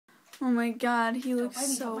Oh my god, he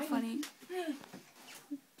looks so funny.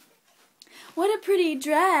 What a pretty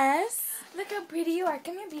dress. Look how pretty you are.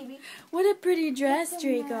 Come here, baby. What a pretty dress,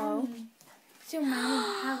 Draco. Mommy. Show mommy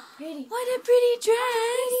how pretty. What a pretty dress.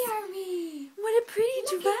 How pretty are we? What a pretty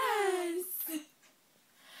dress.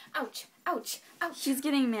 Ouch, ouch, ouch. He's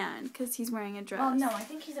getting mad because he's wearing a dress. Well, no, I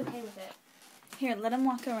think he's okay with it. Here, let him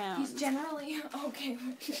walk around. He's generally okay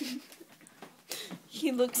with it.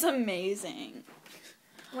 He looks amazing.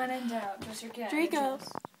 When in doubt, just your cat. Draco.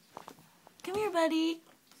 Come here, buddy.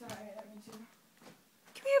 Sorry, I didn't mean to.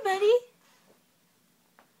 Come here, buddy.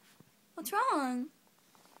 What's wrong?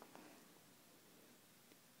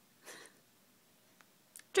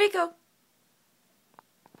 Draco.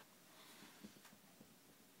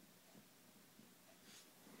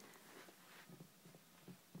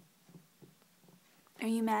 Are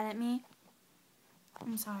you mad at me?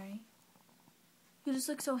 I'm sorry. You just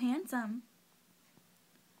look so handsome.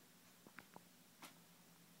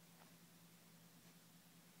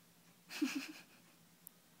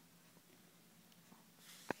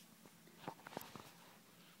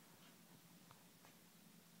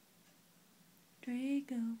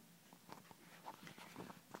 Draco.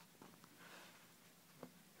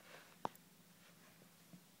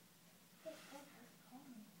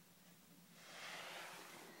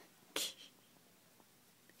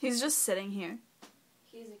 He's just sitting here.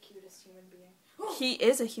 He's the cutest human being. He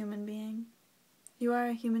is a human being. You are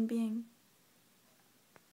a human being.